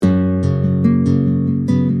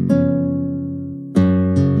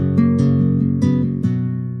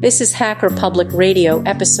This is Hacker Public Radio,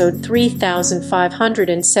 episode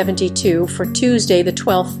 3572 for Tuesday, the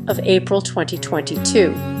 12th of April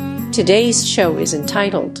 2022. Today's show is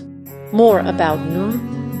entitled, More About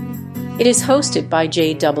NVMe. It is hosted by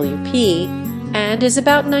JWP and is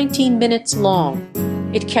about 19 minutes long.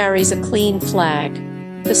 It carries a clean flag.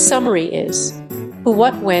 The summary is, Who,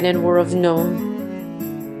 What, When, and Where of NVMe.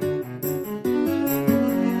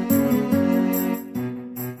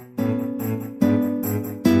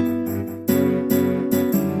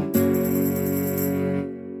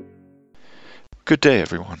 Good day,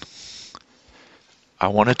 everyone. I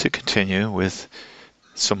wanted to continue with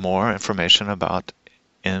some more information about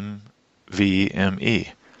NVMe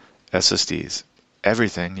SSDs.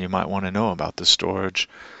 Everything you might want to know about the storage,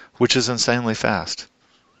 which is insanely fast.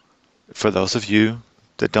 For those of you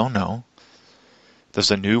that don't know,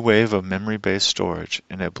 there's a new wave of memory-based storage,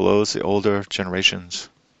 and it blows the older generations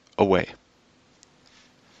away.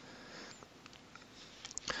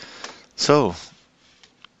 So,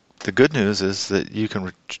 the good news is that you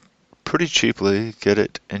can pretty cheaply get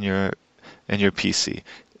it in your PC.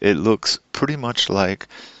 It looks pretty much like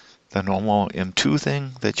the normal M2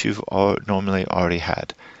 thing that you've normally already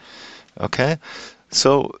had. Okay,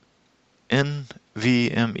 so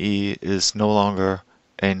NVMe is no longer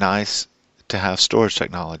a nice-to-have storage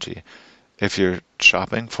technology. If you're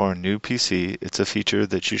shopping for a new PC, it's a feature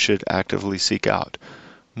that you should actively seek out.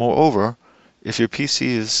 Moreover, if your PC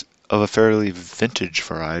is of a fairly vintage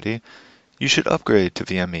variety, you should upgrade to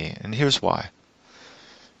VMe, and here's why.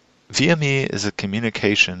 VMe is a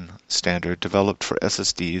communication standard developed for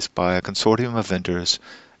SSDs by a consortium of vendors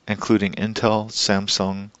including Intel,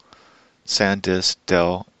 Samsung, SanDisk,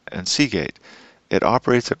 Dell, and Seagate. It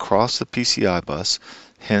operates across the PCI bus,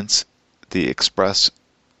 hence the express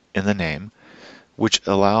in the name, which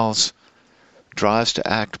allows drives to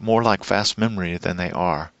act more like fast memory than they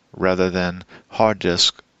are, rather than hard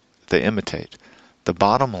disk they imitate. The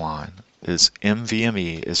bottom line is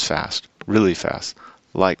NVMe is fast, really fast,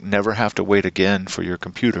 like never have to wait again for your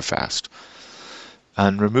computer fast.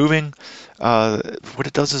 And removing, what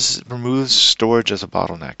it does is it removes storage as a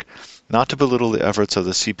bottleneck. Not to belittle the efforts of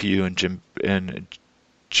the CPU and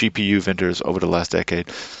GPU vendors over the last decade,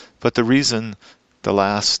 but the reason the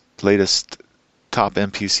latest top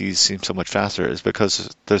MPCs seem so much faster is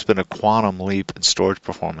because there's been a quantum leap in storage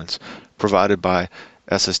performance provided by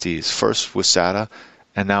SSDs, first with SATA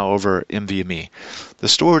and now over NVMe. The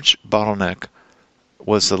storage bottleneck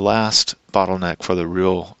was the last bottleneck for the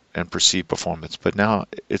real and perceived performance, but now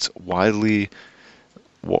it's widespread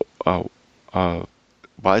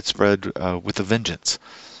with a vengeance.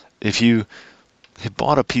 If you have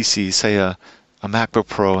bought a PC, say a MacBook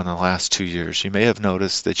Pro in the last 2 years, you may have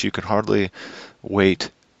noticed that you can hardly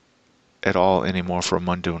wait at all anymore for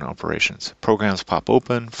mundane operations. Programs pop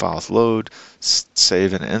open, files load,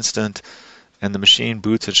 save in an instant, and the machine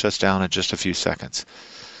boots and shuts down in just a few seconds.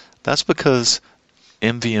 That's because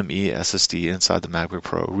NVMe SSD inside the MacBook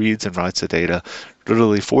Pro reads and writes the data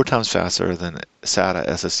literally 4 times faster than SATA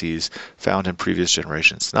SSDs found in previous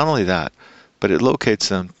generations. Not only that, but it locates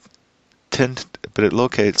them 10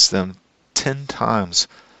 times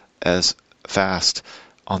as fast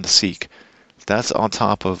on the seek. That's on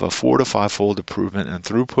top of a 4 to 5-fold improvement in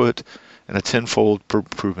throughput and a 10-fold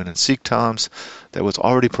improvement in seek times that was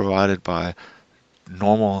already provided by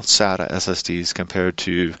normal SATA SSDs compared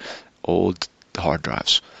to old hard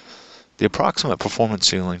drives. The approximate performance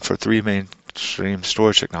ceiling for 3 mainstream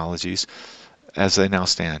storage technologies as they now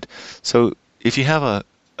stand. So if you have a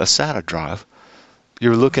SATA drive,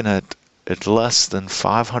 you're looking at less than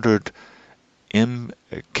 500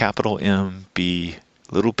 capital MB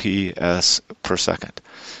little p s per second.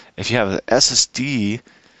 If you have an SSD,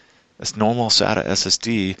 a normal SATA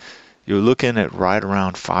SSD, you're looking at right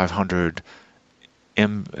around 500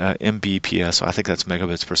 Mbps. I think that's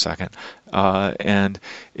megabits per second. And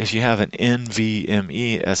if you have an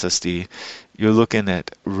NVMe SSD, you're looking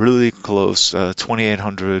at really close,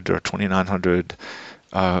 2800 or 2900,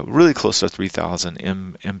 really close to 3000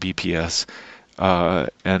 Mbps.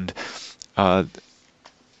 And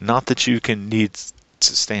not that you can need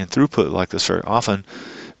sustain throughput like this very often,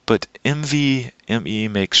 but NVMe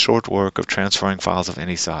makes short work of transferring files of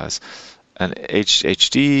any size. An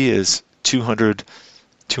HD is 200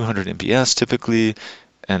 MBs typically,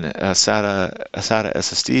 and a SATA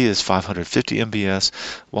SSD is 550 MBs,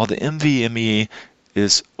 while the NVMe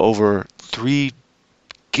is over 3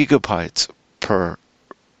 gigabytes per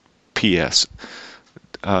PS.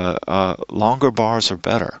 Longer bars are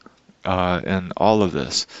better in all of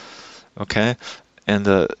this. Okay, and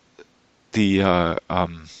the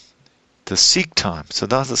the seek time. So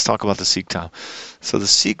now let's talk about the seek time. So the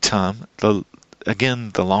seek time, the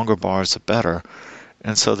longer bars, the better.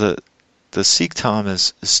 And so the seek time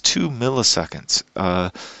is 2 milliseconds.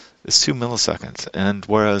 It's 2 milliseconds. And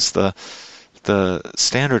whereas the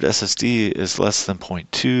standard SSD is less than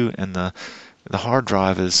 0.2, and the hard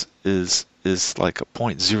drive is like a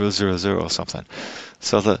 0.000 something.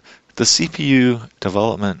 So the CPU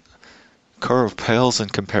development curve pales in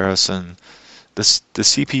comparison. The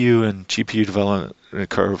CPU and GPU development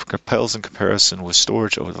curve pales in comparison with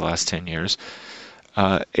storage over the last 10 years.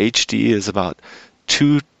 HD is about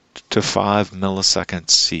 2 to 5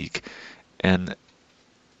 milliseconds seek, and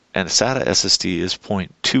SATA SSD is 0.2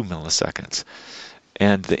 milliseconds.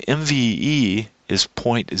 And the NVE is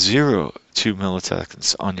 0.02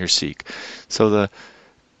 milliseconds on your seek. So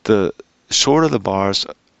the shorter the bars,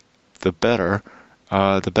 the better.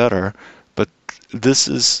 But this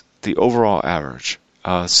is the overall average.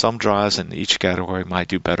 Some drives in each category might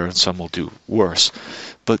do better, and some will do worse.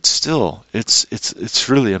 But still, it's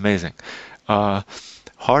really amazing.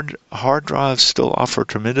 Hard drives still offer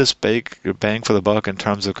tremendous bang for the buck in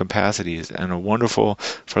terms of capacities and are wonderful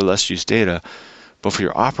for less used data. But for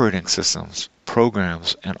your operating systems,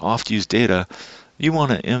 programs, and oft-used data, you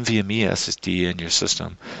want an NVMe SSD in your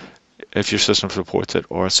system if your system supports it,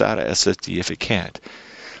 or a SATA SSD if it can't.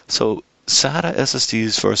 So SATA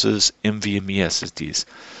SSDs versus NVMe SSDs.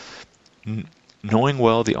 Knowing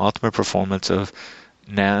well the ultimate performance of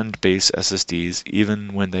NAND-based SSDs,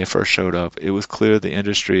 even when they first showed up, it was clear the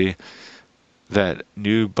industry that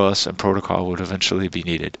new bus and protocol would eventually be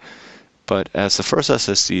needed. But as the first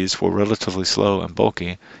SSDs were relatively slow and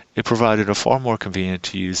bulky, it provided a far more convenient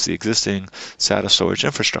to use the existing SATA storage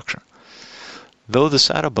infrastructure. Though the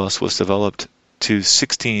SATA bus was developed to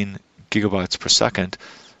 16 gigabytes per second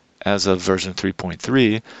as of version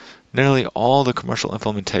 3.3, nearly all the commercial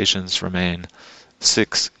implementations remain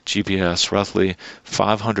 6 GPS, roughly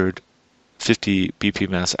 550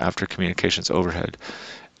 BPMs after communications overhead.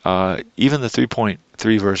 Even the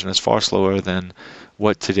 3.3 version is far slower than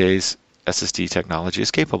what today's SSD technology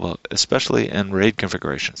is capable of, especially in RAID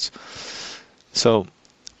configurations. So,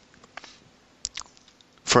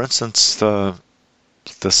 for instance, the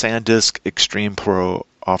SanDisk Extreme Pro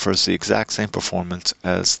offers the exact same performance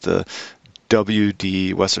as the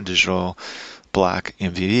WD Western Digital Black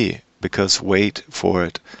NVMe, because the weight for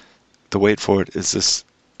it is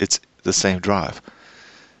it's the same drive.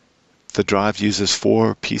 The drive uses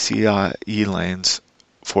 4 PCIe lanes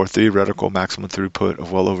for theoretical maximum throughput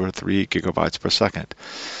of well over 3 gigabytes per second.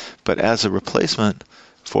 But as a replacement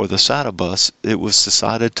for the SATA bus, it was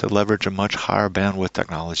decided to leverage a much higher bandwidth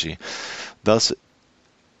technology. Thus,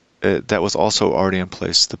 that was also already in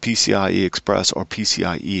place. The PCIe Express, or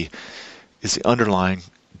PCIe, is the underlying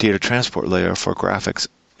data transport layer for graphics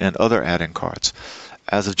and other add-in cards.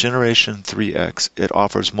 As of Generation 3X, it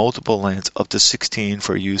offers multiple lanes up to 16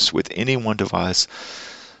 for use with any one device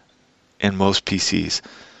in most PCs.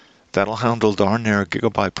 That'll handle darn near a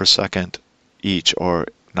gigabyte per second each, or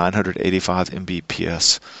 985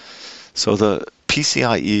 Mbps. So the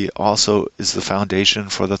PCIe also is the foundation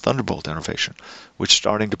for the Thunderbolt innovation, which is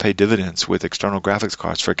starting to pay dividends with external graphics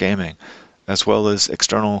cards for gaming, as well as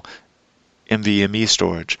external NVMe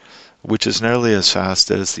storage, which is nearly as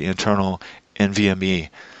fast as the internal NVMe.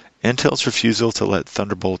 Intel's refusal to let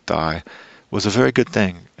Thunderbolt die was a very good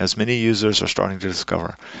thing, as many users are starting to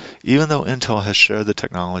discover. Even though Intel has shared the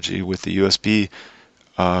technology with the USB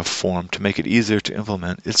form to make it easier to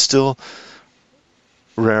implement, it's still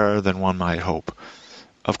rarer than one might hope.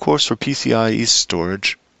 Of course, for PCIe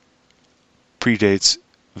storage, predates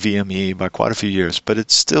VME by quite a few years, but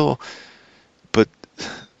it's still, but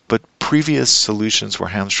previous solutions were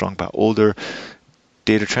hamstrung by older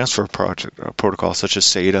data transfer protocols such as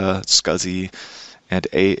SATA, SCSI, and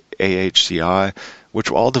AHCI,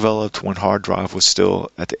 which were all developed when hard drive was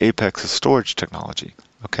still at the apex of storage technology.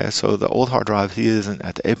 Okay, so the old hard drive, he isn't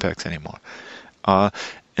at the apex anymore.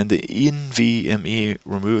 And the NVMe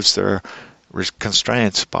removes their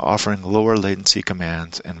constraints by offering lower latency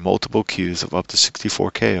commands and multiple queues of up to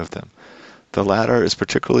 64K of them. The latter is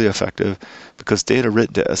particularly effective because data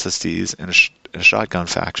written to SSDs in a shotgun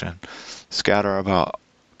fashion scatter about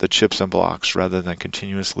the chips and blocks rather than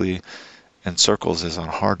continuously in circles as on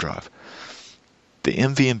a hard drive. The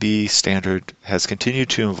NVMe standard has continued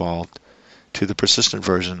to evolve to the persistent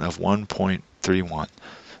version of 1.31.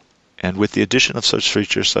 And with the addition of such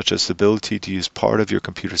features such as the ability to use part of your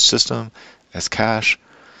computer system as cache,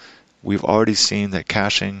 we've already seen that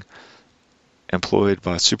caching employed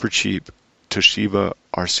by super cheap Toshiba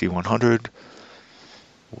RC100,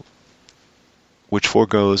 which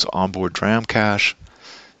forgoes onboard DRAM cache,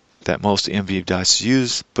 that most NVMe devices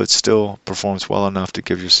use, but still performs well enough to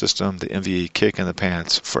give your system the NVMe kick in the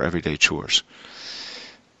pants for everyday chores.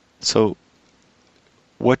 So,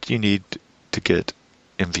 what do you need to get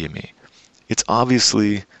NVMe? It's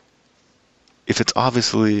obviously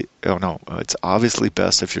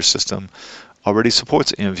best if your system already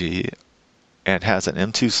supports NVMe and has an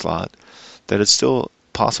M2 slot, that it's still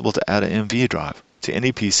possible to add an NVMe drive to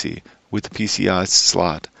any PC with the PCI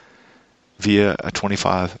slot via a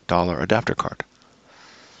 $25 adapter card.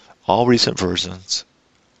 All recent versions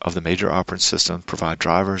of the major operating system provide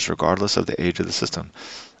drivers regardless of the age of the system,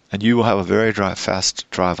 and you will have a very fast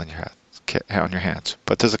drive on your hands.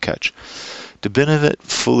 But there's a catch. To benefit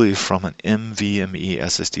fully from an NVMe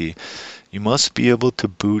SSD, you must be able to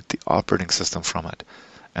boot the operating system from it,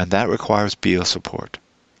 and that requires BIOS support.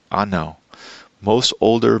 I know. Most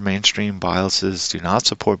older mainstream BIOSes do not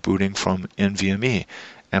support booting from NVMe,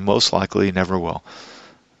 and most likely never will.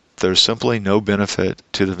 There's simply no benefit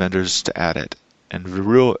to the vendors to add it, and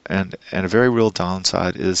a very real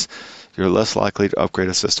downside is you're less likely to upgrade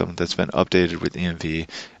a system that's been updated with NVMe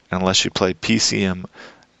unless you play PC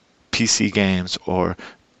games or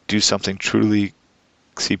do something truly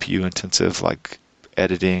CPU intensive like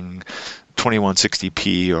editing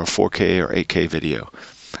 2160p or 4K or 8K video.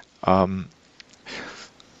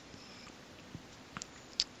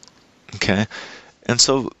 Okay, and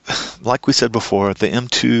so like we said before, the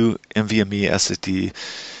M2 NVMe SSD,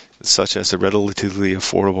 such as are relatively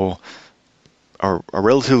affordable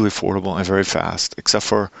and very fast, except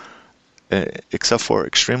for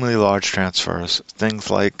extremely large transfers. Things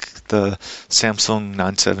like the Samsung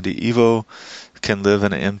 970 EVO can live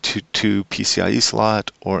in an M2 PCIe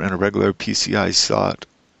slot or in a regular PCIe slot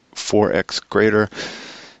 4x greater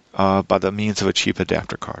by the means of a cheap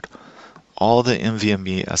adapter card. All the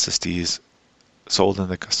NVMe SSDs sold in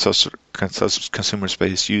the consumer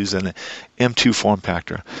space use an M2 form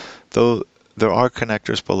factor, though there are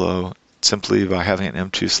connectors below. Simply by having an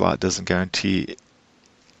M2 slot doesn't guarantee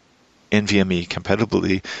NVMe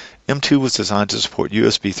compatibility. M2 was designed to support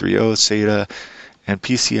USB 3.0, SATA, and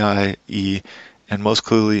PCIe, and most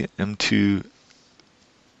clearly M2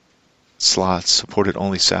 slots supported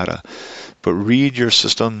only SATA. But read your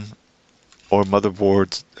system or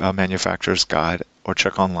motherboard manufacturer's guide or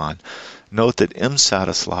check online. Note that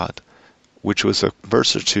mSATA slot, which was a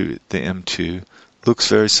precursor to the M2, looks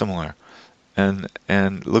very similar. And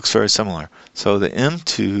looks very similar. So the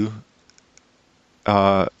M2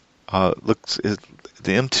 the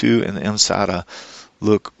M2 and the mSATA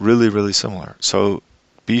look really, really similar. So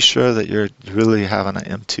be sure that you're really having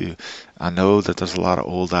an M2. I know that there's a lot of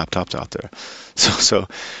old laptops out there. So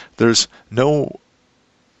there's no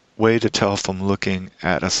way to tell from looking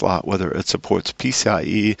at a slot whether it supports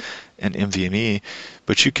PCIe and NVMe,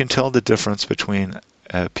 but you can tell the difference between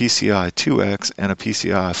a PCI 2X and a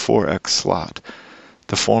PCI 4X slot.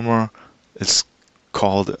 The former is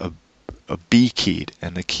called a B keyed,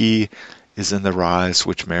 and the key is in the rise,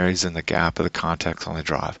 which marries in the gap of the contacts on the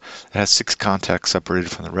drive. It has 6 contacts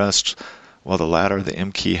separated from the rest, while the latter, the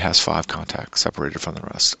M key, has 5 contacts separated from the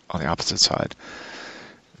rest on the opposite side.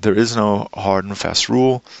 There is no hard and fast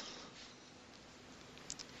rule,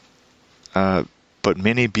 but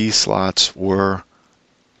many B slots were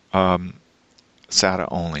SATA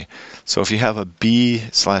only. So if you have a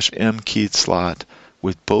B/M keyed slot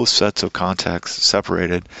with both sets of contacts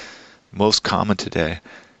separated, most common today,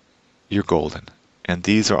 you're golden. And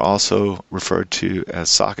these are also referred to as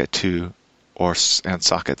socket 2 and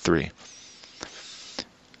socket 3.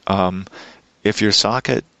 If your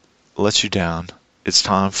socket lets you down, it's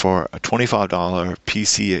time for a $25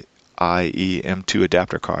 PCIe M2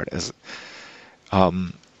 adapter card.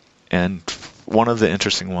 And one of the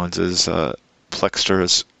interesting ones is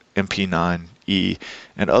Plexter's MP9E,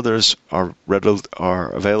 and others are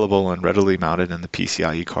available and readily mounted in the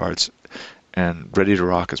PCIe cards and ready to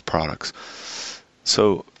rock as products.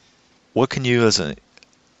 So what can you as an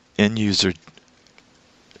end user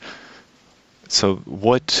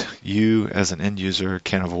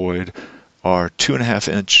can avoid are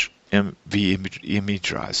 2.5-inch NVMe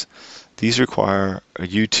drives. These require a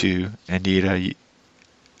U2 and need a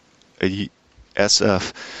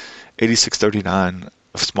SF8639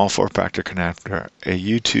 small form factor connector. A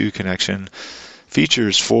U2 connection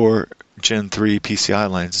features 4 Gen 3 PCI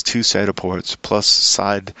lanes, 2 SATA ports, plus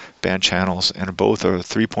side band channels, and both are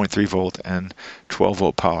 3.3 volt and 12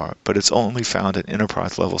 volt power, but it's only found in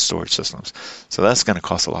enterprise level storage systems. So that's going to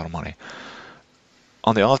cost a lot of money.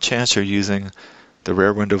 On the off chance you're using the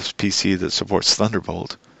rare Windows PC that supports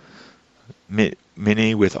Thunderbolt,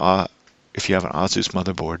 many with if you have an Asus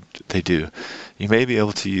motherboard, they do. You may be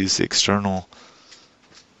able to use the external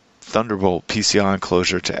Thunderbolt PCI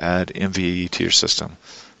enclosure to add NVMe to your system.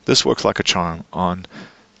 This works like a charm on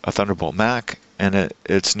a Thunderbolt Mac, and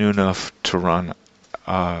it's new enough to run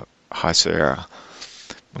High Sierra.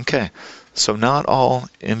 Okay, so not all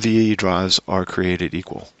NVMe drives are created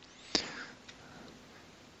equal.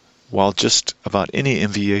 While just about any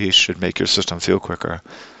NVMe should make your system feel quicker,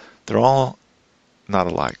 they're all not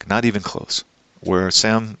alike, not even close. Where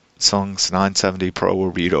Samsung's 970 Pro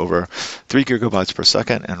will read over 3 gigabytes per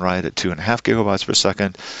second and write at 2.5 gigabytes per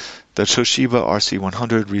second, the Toshiba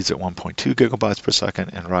RC100 reads at 1.2 gigabytes per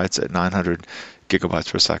second and writes at 900 gigabytes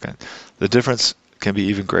per second. The difference can be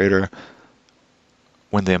even greater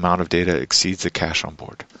when the amount of data exceeds the cache on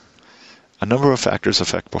board. A number of factors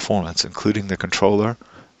affect performance, including the controller,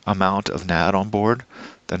 amount of NAD on board,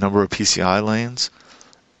 the number of PCI lanes,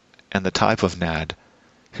 and the type of NAD.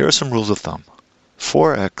 Here are some rules of thumb.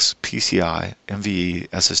 4x PCI NVMe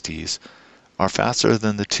SSDs are faster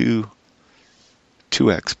than the 2x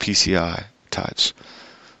PCI types.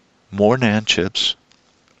 More NAND chips,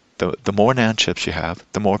 the more NAND chips you have,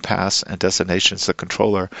 the more paths and destinations the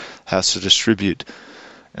controller has to distribute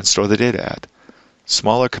and store the data at.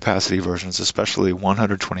 Smaller capacity versions, especially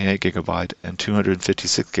 128 gigabyte and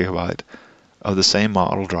 256 gigabyte of the same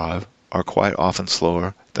model drive, are quite often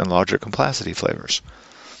slower than larger capacity flavors.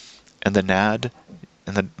 And the NAD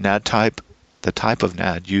type, the type of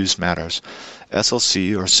NAD used matters.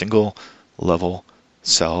 SLC, or single level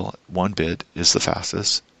cell 1-bit, is the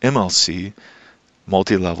fastest. MLC,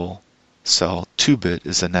 multi-level cell 2-bit,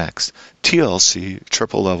 is the next. TLC,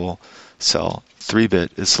 triple level cell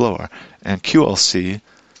 3-bit, is slower, and QLC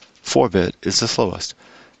 4-bit is the slowest.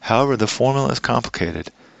 However, the formula is complicated,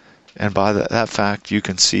 and by that fact you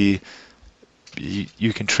can see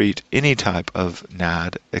you can treat any type of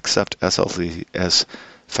NAD except SLC as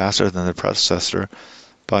faster than the predecessor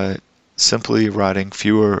by simply writing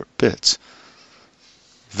fewer bits.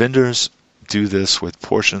 Vendors do this with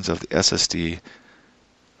portions of the SSD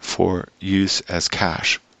for use as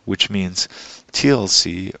cache, which means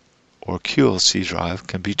TLC or QLC drive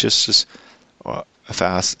can be just as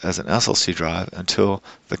fast as an SLC drive until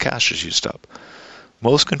the cache is used up.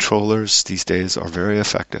 Most controllers these days are very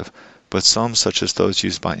effective, but some, such as those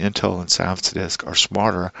used by Intel and SanDisk, are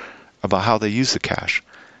smarter about how they use the cache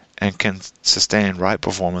and can sustain write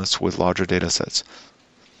performance with larger data sets.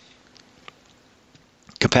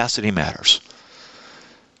 Capacity matters,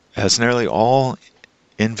 as nearly all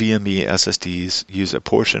NVMe SSDs use a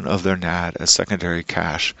portion of their NAD as secondary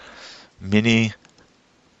cache. Many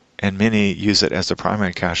use it as the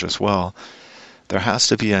primary cache as well. There has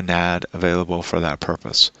to be a NAD available for that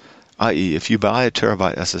purpose. I.e., if you buy a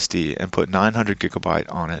terabyte SSD and put 900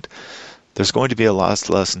 gigabyte on it, there's going to be a lot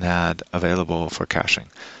less NAD available for caching.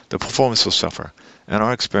 The performance will suffer. In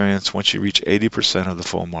our experience, once you reach 80% of the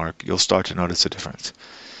full mark, you'll start to notice a difference.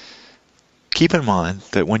 Keep in mind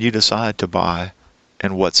that when you decide to buy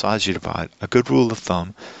and what size you buy, a good rule of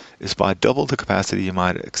thumb is buy double the capacity you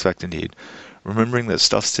might expect to need, remembering that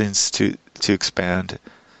stuff tends to expand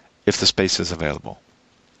if the space is available.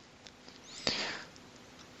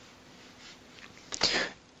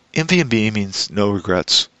 NVMe means no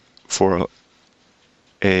regrets for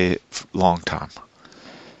a long time.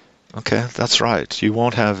 Okay, that's right. You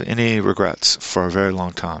won't have any regrets for a very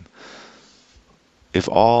long time. If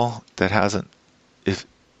all that hasn't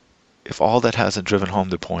driven home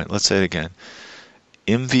the point, let's say it again.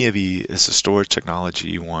 NVMe is the storage technology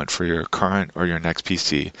you want for your current or your next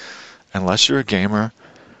PC. Unless you're a gamer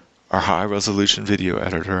or high-resolution video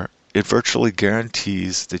editor, it virtually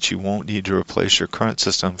guarantees that you won't need to replace your current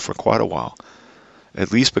system for quite a while,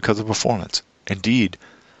 at least because of performance. Indeed,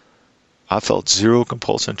 I felt zero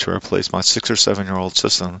compulsion to replace my 6 or 7-year-old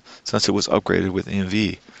system since it was upgraded with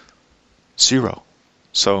NVMe. Zero.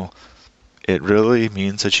 So it really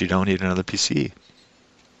means that you don't need another PC.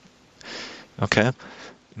 Okay?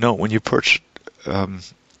 No, when you purchase, and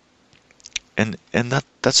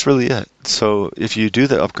that's really it. So if you do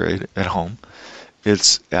the upgrade at home,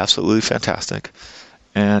 it's absolutely fantastic,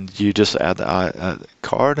 and you just add the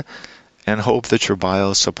card and hope that your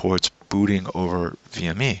BIOS supports booting over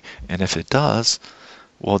NVMe. And if it does,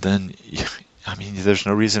 well then, there's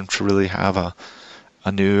no reason to really have a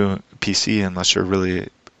new PC unless you're really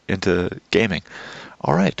into gaming.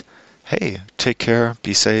 All right. Hey, take care.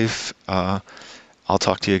 Be safe. I'll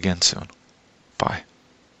talk to you again soon. Bye.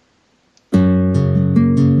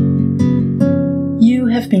 You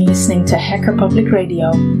have have been listening to Hacker Public Radio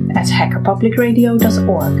at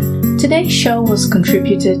hackerpublicradio.org. Today's show was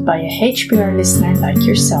contributed by a HPR listener like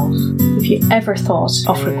yourself. If you ever thought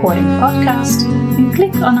of recording a podcast, then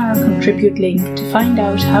click on our contribute link to find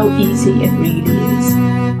out how easy it really is.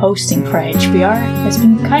 Hosting for HPR has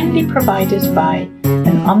been kindly provided by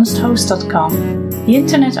anhonesthost.com, the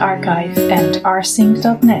Internet Archive, and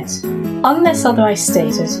rsync.net. Unless otherwise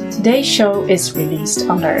stated, today's show is released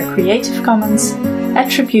under a Creative Commons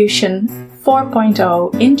Attribution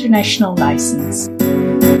 4.0 International License.